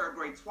did third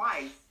grade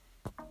twice,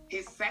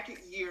 his second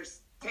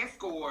year's test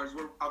scores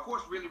were, of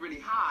course, really,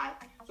 really high.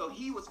 So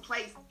he was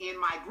placed in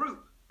my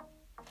group.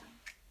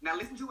 Now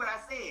listen to what I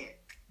said.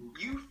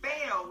 You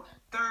failed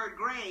third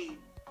grade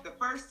the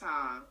first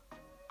time,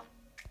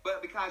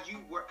 but because you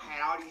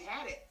had already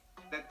had it,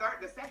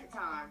 the second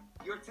time,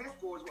 your test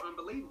scores were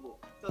unbelievable.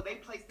 So they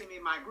placed him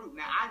in my group.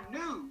 Now I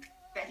knew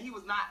that he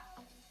was not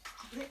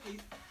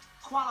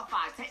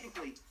qualified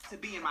technically to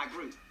be in my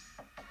group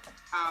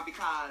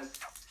because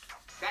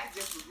that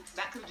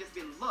could have just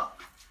been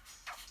luck.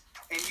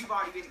 And you've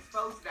already been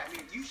exposed to that. I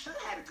mean, you should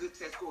have had a good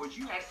test scores.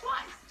 You had it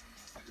twice.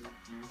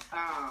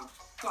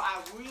 So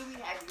I really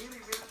had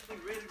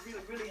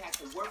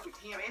to work with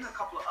him and a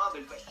couple of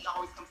others, but he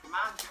always comes to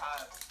mind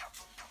because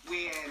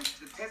when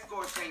the test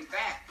scores came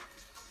back,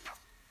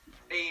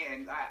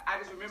 and I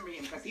just remember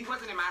him because he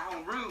wasn't in my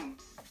homeroom,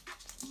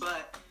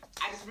 but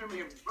I just remember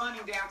him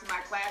running down to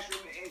my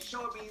classroom and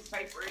showing me his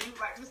paper, and he was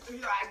like, "Mr.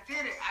 Hill, I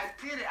did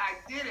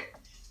it.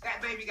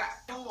 that baby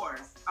got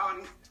 4s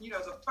on,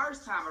 the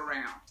first time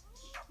around.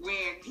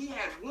 When he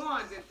had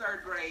 1s in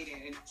 3rd grade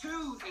and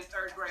 2s in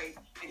 3rd grade,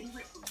 and he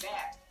went from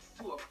that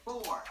to a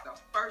 4 the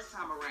first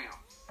time around.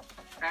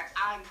 And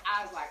I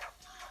was like,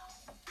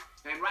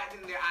 and right then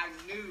and there I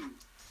knew,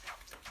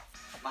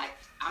 like,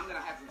 I'm going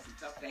to have some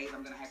tough days,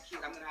 I'm going to have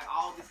kids, I'm going to have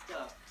all this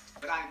stuff,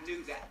 but I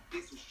knew that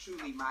this was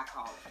truly my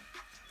calling.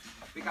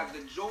 Because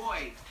the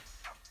joy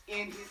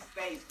in his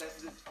face,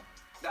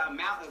 the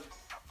amount of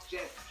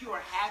just pure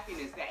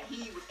happiness that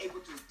he was able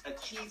to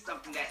achieve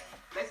something that,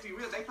 let's be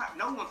real,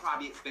 no one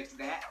probably expected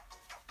that.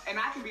 And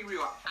I can be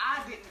real,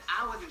 I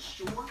wasn't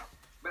sure,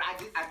 but I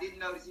did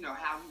notice,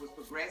 how he was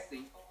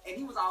progressing, and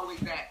he was always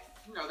that,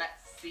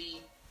 that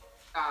C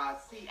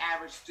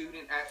average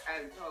student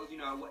as opposed,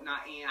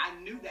 whatnot. And I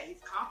knew that his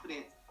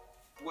confidence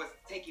was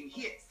taking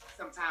hits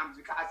sometimes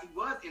because he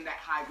was in that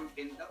high group,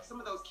 and some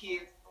of those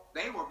kids,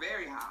 they were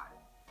very high.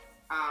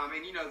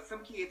 And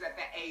some kids at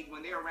that age,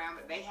 when they're around,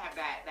 they have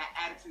that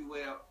attitude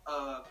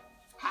of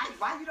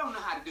why you don't know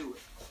how to do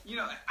it.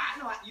 I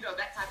know,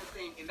 that type of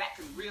thing, and that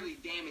can really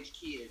damage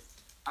kids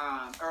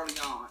early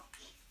on.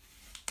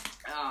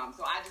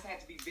 So I just had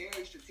to be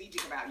very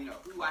strategic about,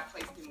 who I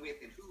placed him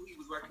with and who he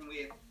was working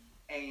with.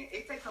 And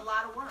it takes a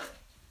lot of work,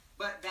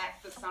 but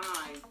that's the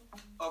sign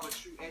of a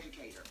true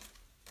educator.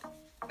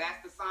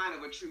 That's the sign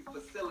of a true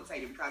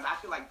facilitator, because I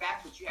feel like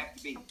that's what you have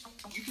to be.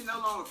 You can no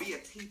longer be a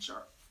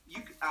teacher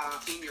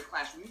in your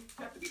classroom. You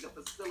have to be the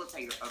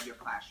facilitator of your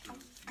classroom,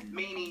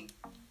 meaning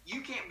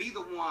you can't be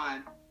the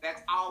one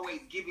that's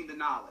always giving the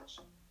knowledge.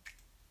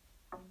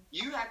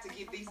 You have to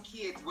give these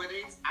kids, whether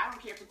it's, I don't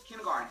care if it's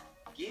kindergarten,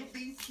 give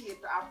these kids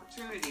the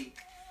opportunity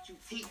to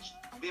teach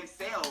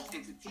themselves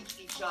and to teach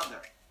each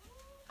other.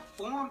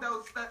 Form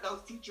those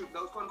teacher,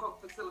 those quote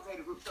unquote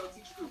facilitator groups, those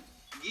teacher groups.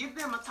 Give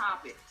them a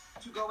topic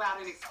to go out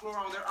and explore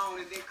on their own,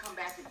 and then come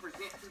back and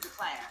present to the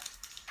class.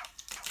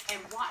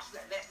 And watch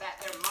that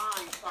their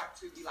minds start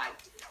to be like,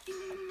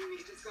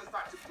 it's just going to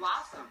start to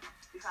blossom,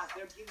 because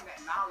they're getting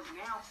that knowledge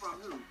now from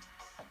who?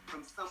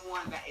 From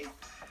someone that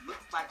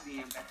looks like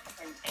them, that's the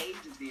same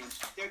age as them.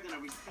 They're going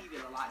to receive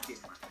it a lot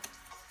different.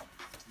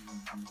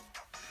 Mm-hmm.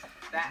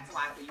 That's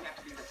why I say you have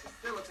to be the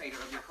facilitator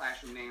of your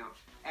classroom now,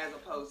 as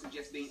opposed to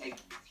just being a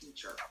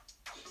teacher.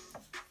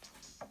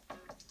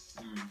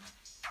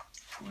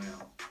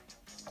 Well.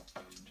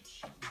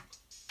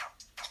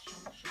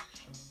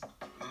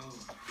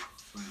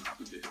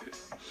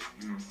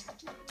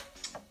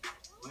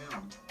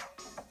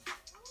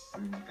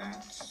 Well,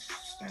 that's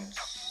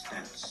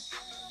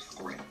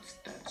great.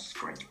 That's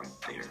great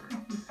right there.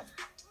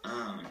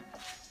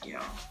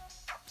 Yeah.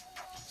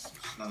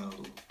 So,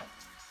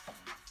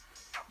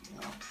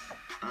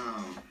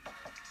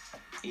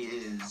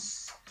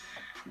 is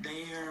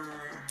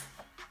there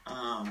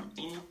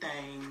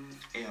anything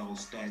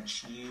else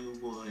that you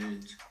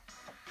would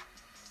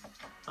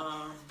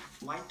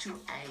like to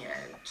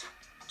add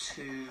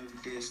to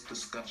this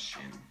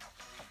discussion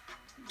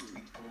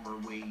before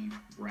we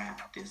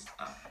wrap this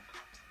up?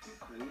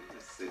 Okay,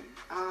 let's see.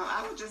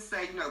 I would just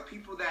say,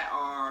 people that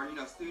are,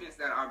 students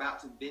that are about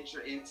to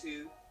venture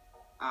into,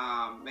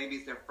 maybe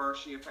it's their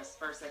first year, first,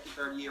 second,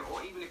 third year,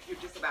 or even if you're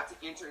just about to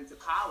enter into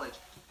college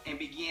and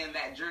begin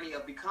that journey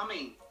of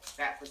becoming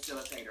that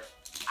facilitator,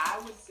 I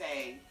would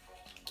say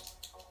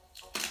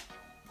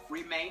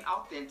remain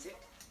authentic.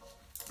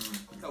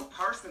 Mm-hmm. So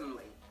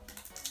personally,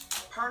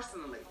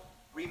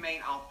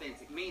 remain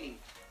authentic, meaning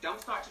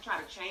don't start to try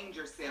to change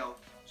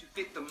yourself to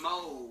fit the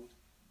mold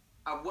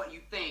of what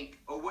you think,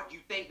 or what you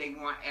think they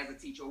want as a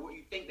teacher, or what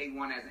you think they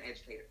want as an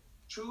educator.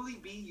 Truly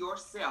be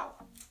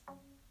yourself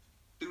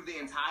through the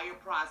entire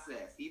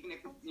process, even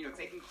if it's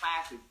taking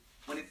classes,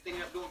 when it's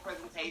standing up doing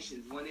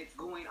presentations, when it's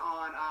going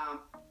on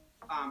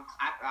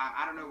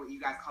I don't know what you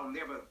guys call them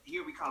there, but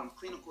here we call them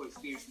clinical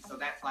experiences. So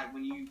that's like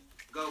when you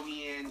go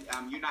in,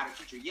 you're not a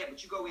teacher yet,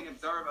 but you go in and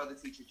observe other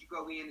teachers. You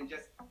go in and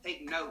just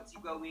take notes.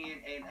 You go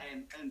in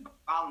and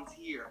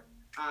volunteer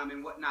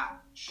and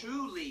whatnot.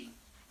 Truly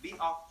be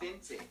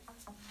authentic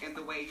in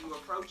the way you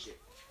approach it.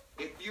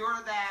 If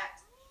you're that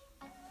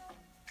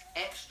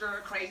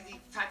extra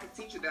crazy type of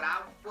teacher that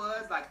I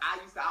was, like I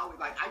used to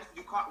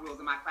do cartwheels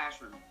in my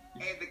classroom,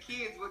 and the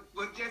kids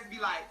would just be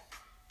like,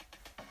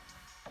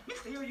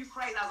 "Mr. Hill, you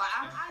crazy." I was like,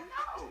 I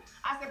know.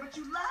 I said, "But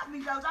you love me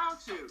though,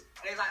 don't you?"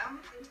 And they're like, I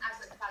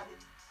said, because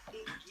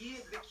it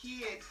gives the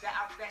kids that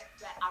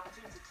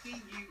opportunity to see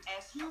you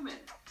as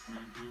human.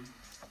 Mm-hmm.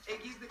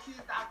 It gives the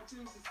kids the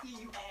opportunity to see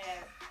you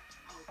as,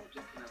 oh, they're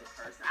just another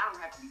person. I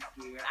don't have to be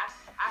scared.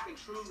 I can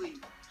truly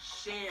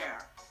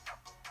share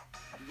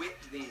with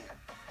them.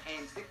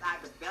 And since I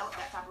developed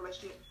that type of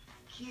relationship,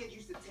 kids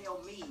used to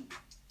tell me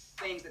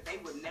things that they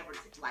would never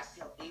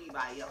tell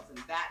anybody else, and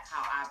that's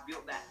how I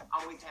built that. I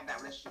always have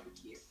that relationship with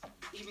kids.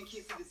 Even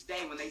kids to this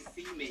day, when they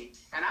see me,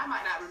 and I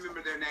might not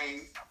remember their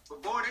names,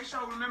 but boy, they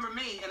sure remember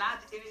me, and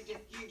it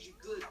just gives you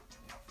good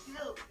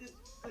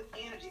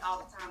energy all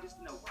the time, just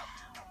to know,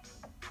 wow,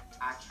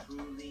 I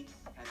truly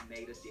have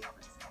made a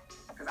difference.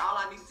 Because all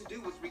I needed to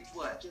do was reach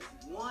what? Just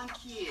one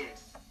kid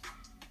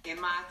in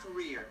my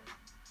career,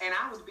 and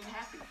I would be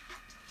happy.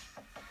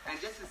 And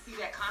just to see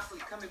that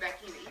constantly coming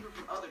back in, even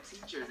from other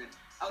teachers and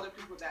other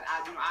people that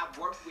I've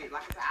worked with.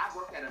 Like I said, I've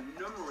worked at a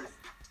numerous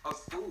of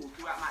schools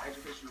throughout my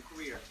educational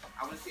career.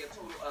 I want to say a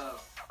total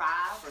of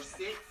 5 or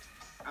 6,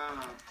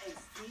 and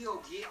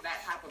still get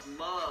that type of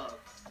love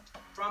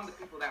from the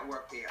people that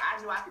work there.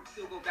 I knew I could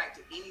still go back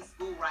to any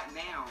school right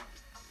now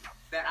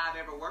that I've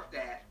ever worked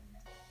at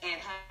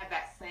and have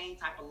that same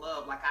type of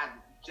love like I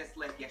just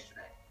left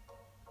yesterday.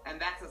 And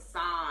that's a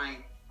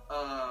sign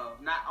of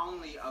not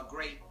only a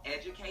great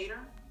educator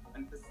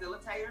and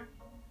facilitator,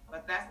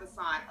 but that's the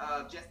sign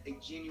of just a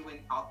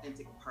genuine,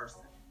 authentic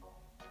person.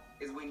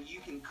 Is when you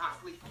can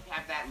constantly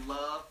have that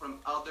love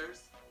from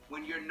others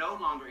when you're no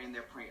longer in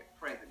their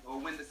presence, or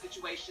when the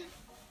situation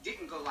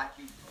didn't go like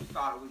you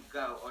thought it would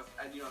go, or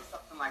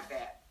something like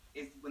that.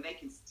 Is when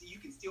you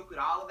can still put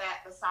all of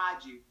that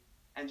beside you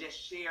and just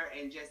share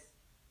and just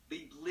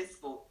be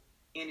blissful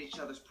in each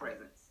other's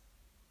presence.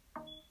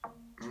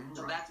 Mm-hmm.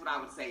 So that's what I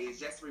would say, is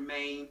just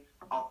remain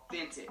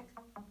authentic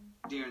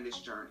during this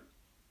journey.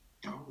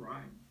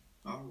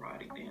 All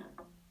righty then.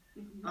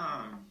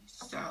 Mm-hmm.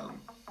 So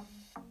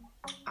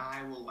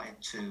I would like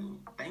to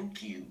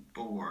thank you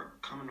for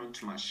coming on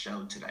to my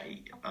show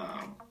today.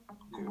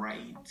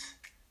 Great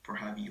for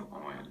having you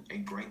on. A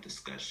great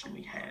discussion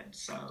we had.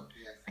 So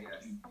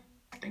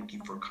thank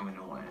you for coming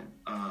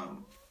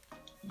on.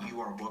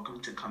 You are welcome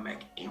to come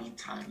back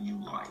anytime you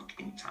like.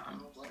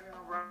 Anytime. All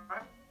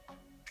right.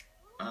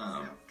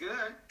 Sounds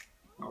good.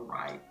 All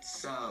right.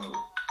 So,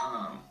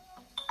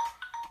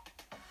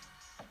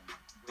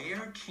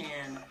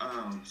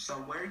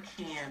 where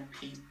can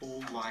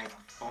people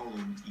follow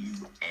you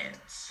at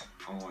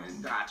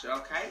on? Gotcha.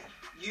 Okay.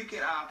 You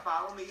can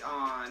follow me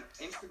on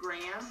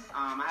Instagram.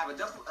 I have a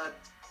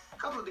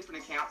couple of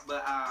different accounts,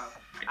 but I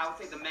would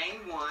say the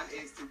main one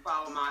is to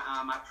follow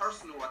my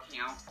personal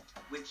account,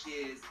 which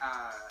is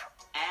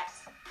at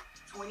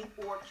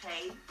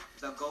 24K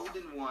the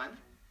Golden One.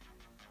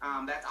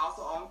 That's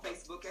also on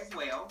Facebook as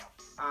well.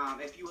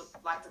 If you would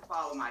like to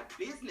follow my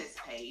business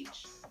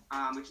page,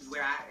 which is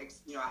where I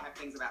have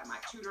things about my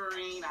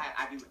tutoring.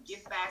 I do a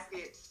gift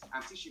basket,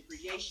 t-shirt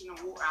creation,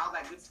 all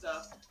that good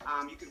stuff.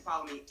 You can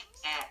follow me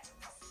at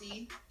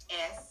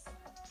CS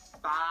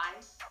by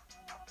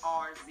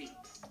RZ.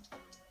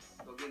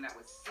 So again, that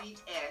was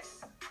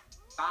CS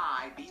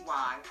by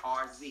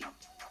BYRZ.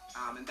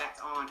 And that's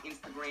on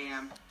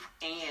Instagram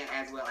and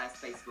as well as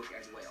Facebook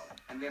as well.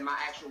 And then my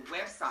actual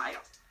website,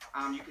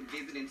 you can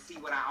visit and see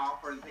what I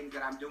offer and things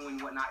that I'm doing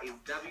and whatnot, is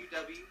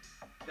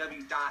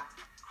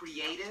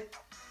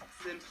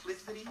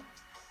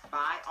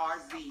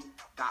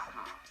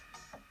www.creativesimplicitybyrz.com.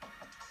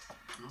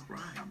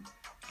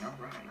 All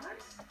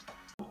right.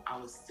 I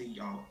will see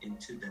y'all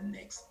into the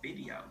next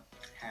video.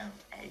 Have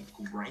a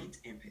great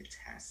and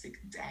fantastic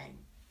day.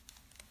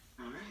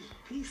 All right.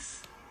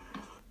 Peace.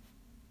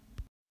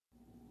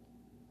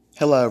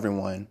 Hello,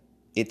 everyone.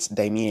 It's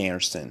Damian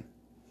Anderson.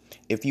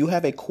 If you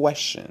have a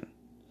question,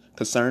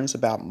 concerns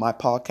about my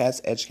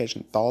podcast,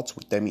 Education Thoughts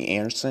with Damian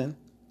Anderson,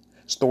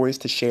 stories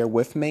to share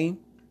with me,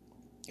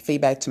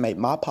 feedback to make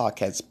my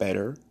podcast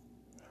better,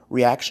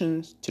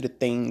 reactions to the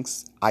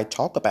things I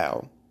talk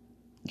about,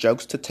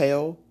 jokes to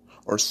tell,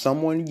 or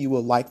someone you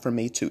would like for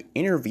me to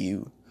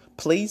interview,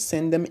 please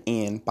send them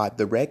in by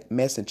direct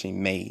messaging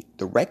me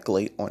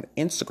directly on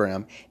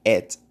Instagram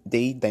at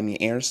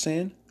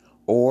 @DamianAnderson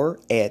or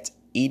at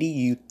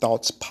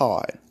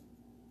EduThoughtsPod.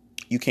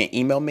 You can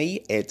email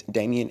me at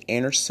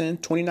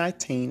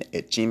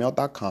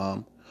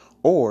DamianAnderson2019@gmail.com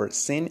or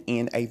send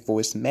in a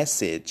voice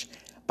message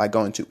by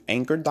going to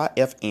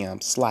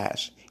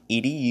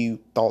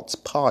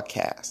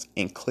anchor.fm/EduThoughtsPodcast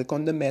and click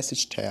on the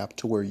message tab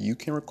to where you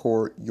can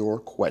record your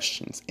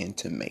questions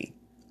into me.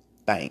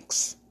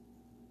 Thanks.